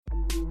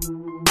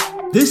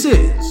This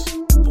is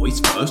Voice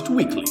First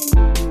Weekly.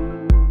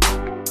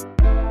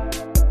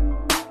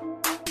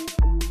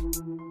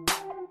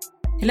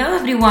 Hello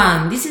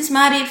everyone, this is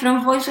Mari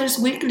from Voice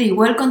First Weekly.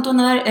 Welcome to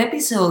another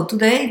episode.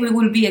 Today we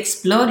will be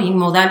exploring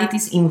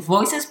modalities in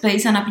voice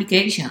space and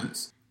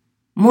applications.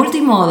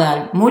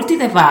 Multimodal,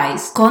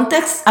 multi-device,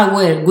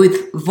 context-aware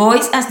with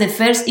voice as the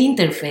first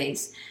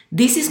interface.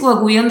 This is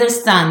what we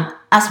understand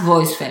as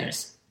voice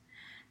first.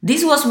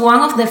 This was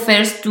one of the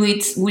first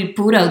tweets we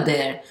put out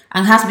there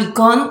and has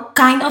become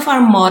kind of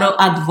our motto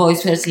at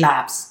Voice First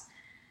Labs.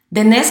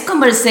 The next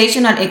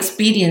conversational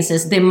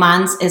experiences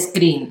demands a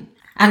screen,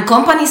 and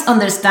companies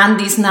understand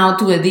this now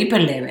to a deeper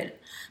level.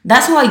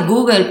 That's why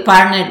Google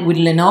partnered with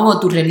Lenovo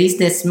to release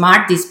the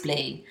Smart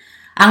Display,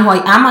 and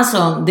why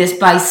Amazon,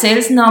 despite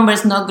sales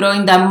numbers not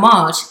growing that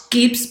much,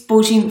 keeps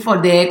pushing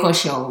for the Echo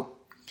Show.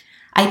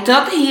 I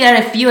talked here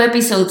a few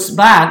episodes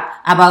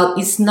back about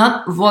it's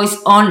not voice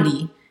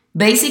only,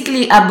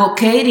 basically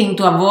advocating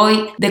to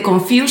avoid the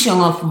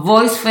confusion of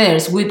voice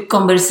first with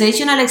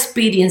conversational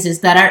experiences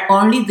that are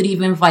only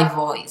driven by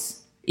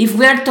voice. If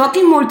we are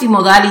talking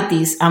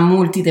multimodalities and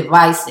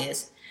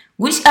multi-devices,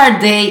 which are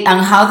they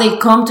and how they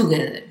come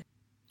together?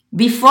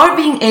 Before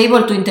being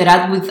able to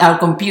interact with our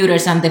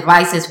computers and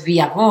devices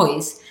via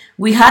voice,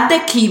 we had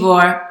the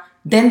keyboard,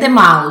 then the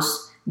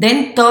mouse,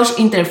 then touch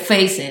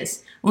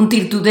interfaces,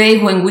 until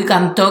today when we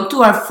can talk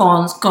to our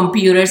phones,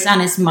 computers,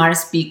 and smart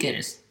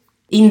speakers.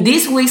 In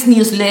this week's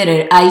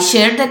newsletter, I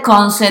shared the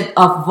concept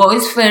of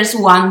Voice First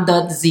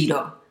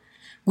 1.0,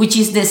 which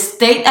is the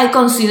state I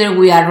consider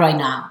we are right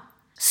now.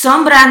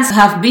 Some brands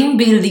have been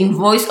building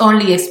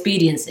voice-only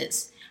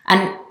experiences,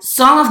 and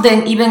some of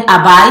them even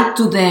abide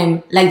to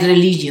them like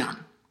religion.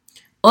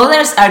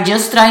 Others are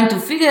just trying to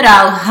figure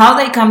out how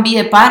they can be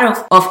a part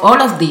of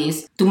all of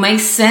this to make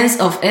sense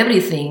of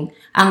everything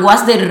and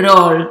what's their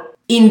role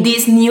in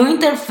these new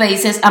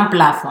interfaces and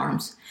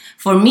platforms.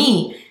 For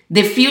me,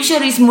 the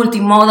future is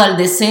multimodal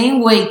the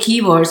same way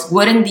keyboards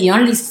weren't the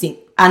only thing,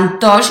 and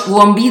touch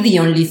won't be the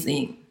only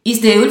thing. It's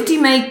the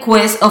ultimate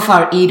quest of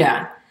our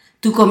era,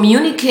 to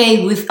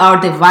communicate with our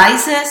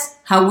devices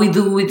how we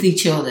do with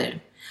each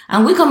other.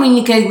 And we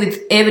communicate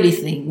with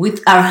everything,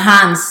 with our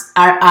hands,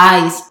 our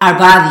eyes, our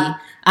body,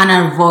 and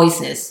our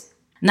voices.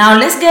 Now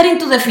let's get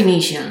into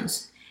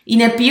definitions. In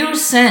a pure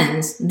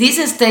sense,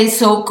 this state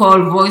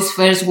so-called Voice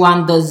First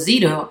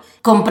 1.0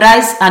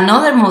 comprise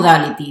another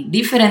modality,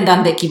 different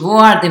than the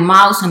keyboard, the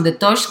mouse, and the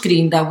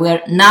touchscreen that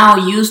we're now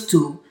used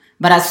to,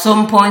 but at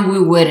some point we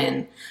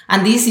weren't,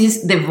 and this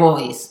is the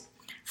voice.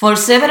 For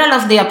several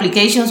of the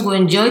applications we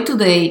enjoy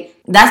today,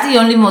 that's the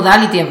only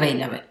modality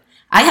available.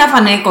 I have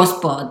an Echo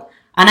Spot,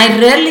 and I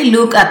rarely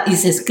look at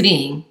its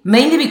screen,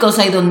 mainly because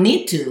I don't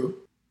need to.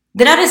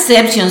 There are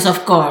exceptions,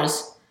 of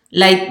course,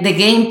 like the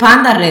game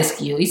Panda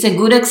Rescue is a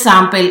good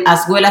example,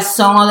 as well as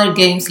some other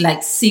games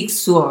like Six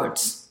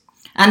Swords.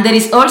 And there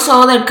is also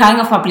other kind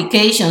of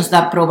applications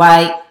that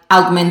provide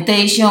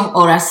augmentation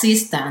or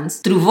assistance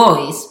through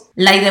voice,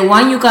 like the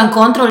one you can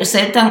control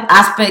certain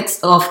aspects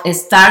of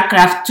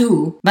StarCraft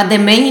 2, but the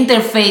main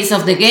interface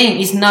of the game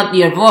is not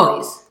your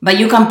voice, but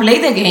you can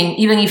play the game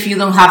even if you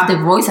don't have the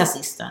voice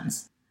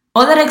assistance.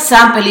 Other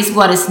example is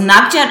what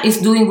Snapchat is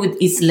doing with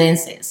its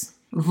lenses,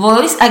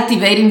 voice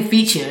activating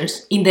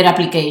features in their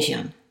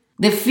application.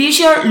 The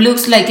future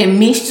looks like a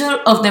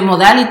mixture of the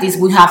modalities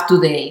we have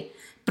today,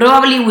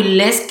 probably with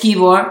less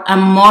keyboard and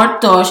more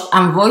touch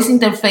and voice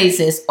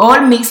interfaces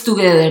all mixed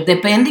together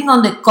depending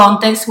on the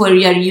context where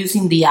you are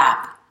using the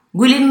app.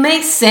 Will it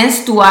make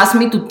sense to ask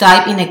me to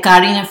type in a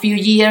car in a few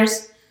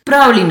years?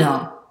 Probably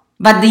no,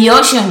 but the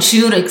option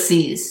sure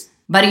exists.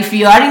 But if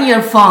you are in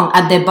your phone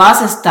at the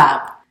bus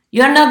stop,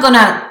 you are not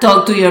gonna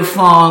talk to your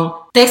phone,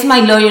 text my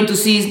lawyer to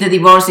see if the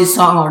divorce is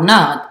on or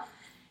not.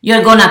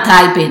 You're gonna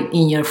type it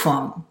in your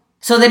phone.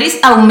 So there is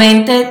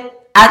augmented,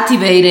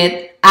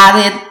 activated,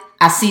 added,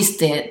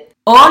 assisted,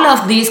 all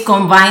of these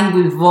combined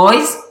with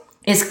voice,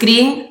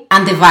 screen,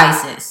 and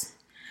devices.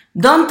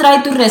 Don't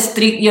try to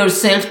restrict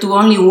yourself to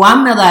only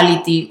one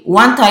modality,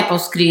 one type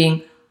of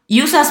screen.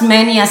 Use as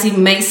many as it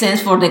makes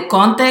sense for the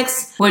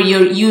context where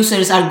your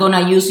users are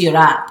gonna use your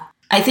app.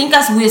 I think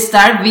as we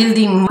start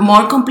building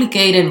more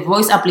complicated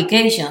voice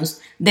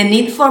applications, the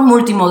need for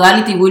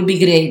multimodality will be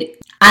great.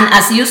 And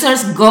as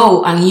users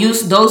go and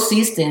use those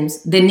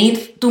systems, the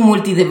need to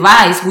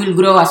multi-device will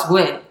grow as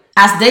well.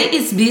 As Dave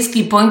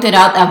Isbisky pointed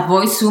out at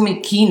Voice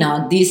Summit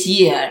keynote this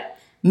year,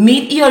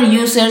 meet your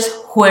users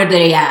where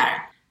they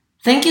are.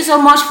 Thank you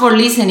so much for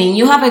listening.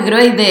 You have a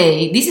great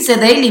day. This is a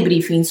daily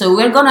briefing, so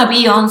we're gonna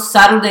be on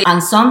Saturday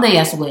and Sunday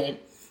as well.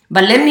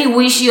 But let me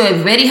wish you a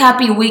very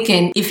happy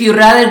weekend if you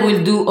rather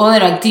will do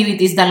other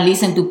activities than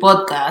listen to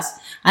podcasts.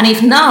 And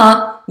if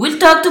not, we'll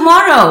talk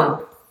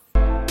tomorrow.